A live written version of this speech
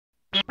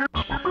My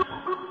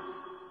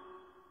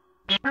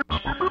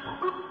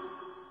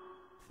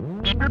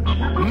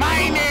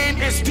name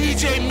is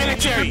DJ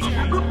Military.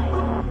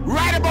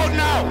 Right about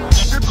now,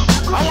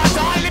 I want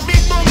all the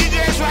big boongie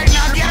girls right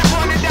now get up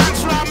on the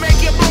dance floor,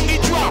 make your boongie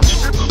drop.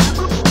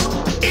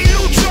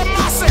 Elude your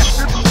massive.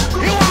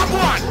 You have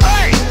one.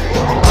 Hey!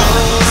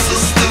 Oh,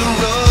 sister,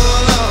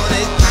 roll on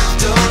it.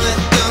 Don't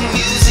let the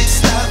music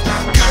stop.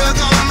 Girl,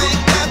 gon'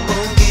 make that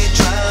boongie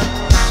drop.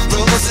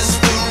 Roll,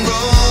 sister,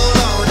 roll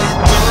on it.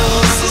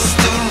 Oh,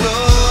 sister,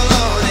 roll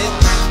on it.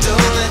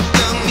 Don't let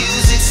the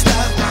music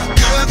stop.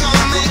 Girl,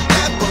 gon' make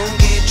that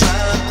boongie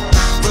drop.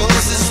 Roll,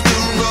 sister,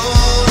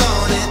 roll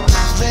on it.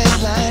 Red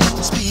light,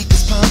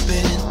 speakers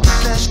pumping.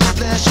 Flash to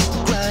flash,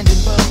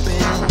 grinding,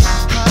 bumping.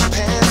 Hot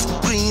pants,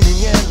 green and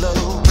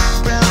yellow.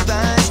 Brown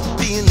thighs,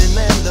 feeling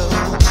mellow.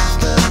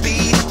 The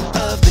beat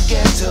of the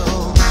ghetto.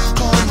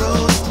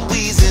 Cornrows,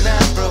 wheezing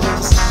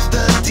afros.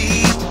 The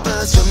deep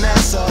buzz from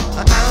Nassau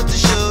are out to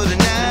show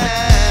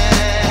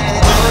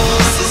tonight. Oh,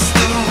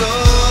 sister,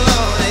 roll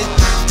on it.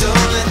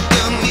 Don't let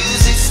the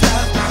music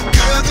stop.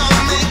 Girl,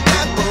 gon' make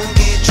that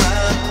boongie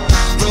drop.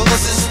 Roll,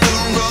 sister,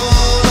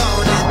 roll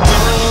on it.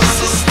 Oh,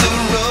 sister,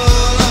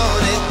 roll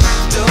on it.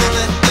 Don't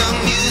let the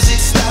music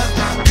stop.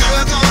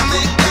 Girl, gon'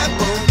 make that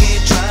boongie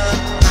drop.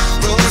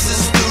 Roll,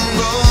 sister,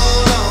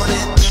 roll on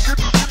it.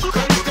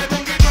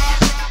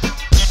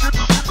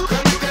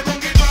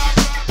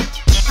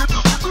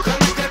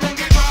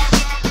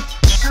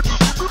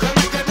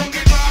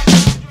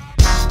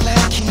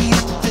 Black heat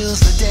fills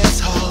the dance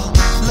hall.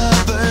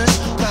 Lovers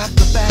rock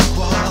the back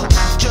wall.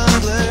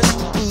 Junglers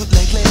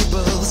bootleg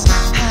labels.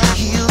 High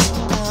heels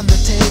on the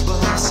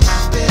tables.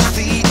 Bare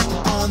feet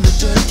on the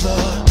dirt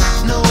floor.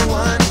 No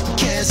one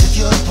cares if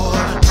you're poor.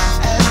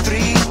 At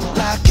 3,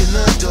 locking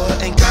the door.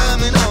 Ain't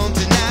coming home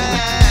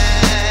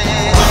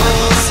tonight.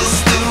 Oh,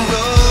 sister,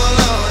 roll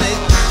on it.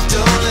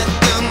 Don't let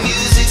the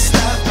music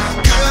stop.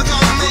 Girl,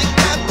 gon' make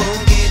that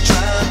boongie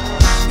drop.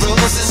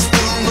 Roll,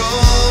 sister,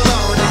 roll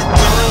on it.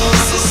 Oh,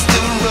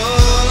 sister,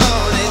 roll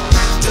on it.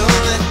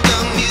 Don't let the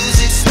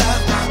music stop.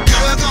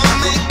 Girl, gon'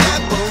 make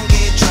that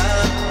boongie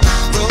drop.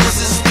 Roll,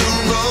 sister,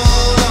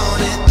 roll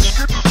on it.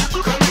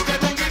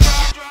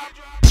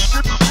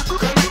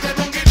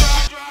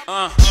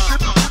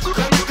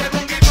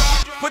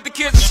 Put the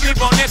kids to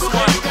sleep on this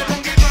one.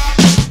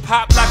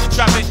 Pop like a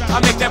trumpet, I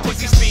make that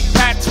pussy speak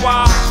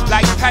patois,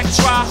 like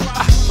patois.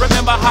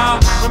 Remember how?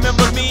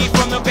 Remember me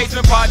from the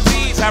basement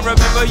parties. I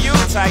remember you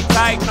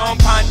tight, no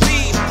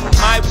panties.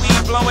 My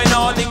weed blowing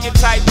all in your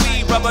tight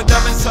weed. Rubber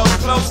dubbing so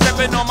close,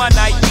 stepping on my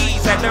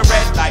Nikes at the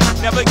red light.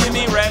 Never give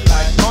me red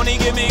light, only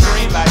give me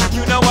green light.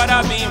 You know what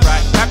I mean,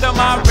 right? After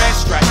my red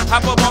stripe,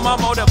 hop up on my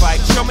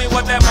motorbike. Show me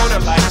what that motor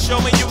like.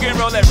 Show me you can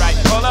roll it right.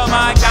 All of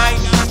my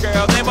Chinese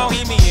girls, they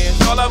Bohemians.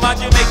 All of my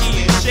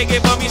Jamaicans, shake it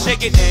for me,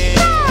 shake it then.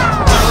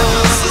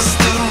 Oh, sister,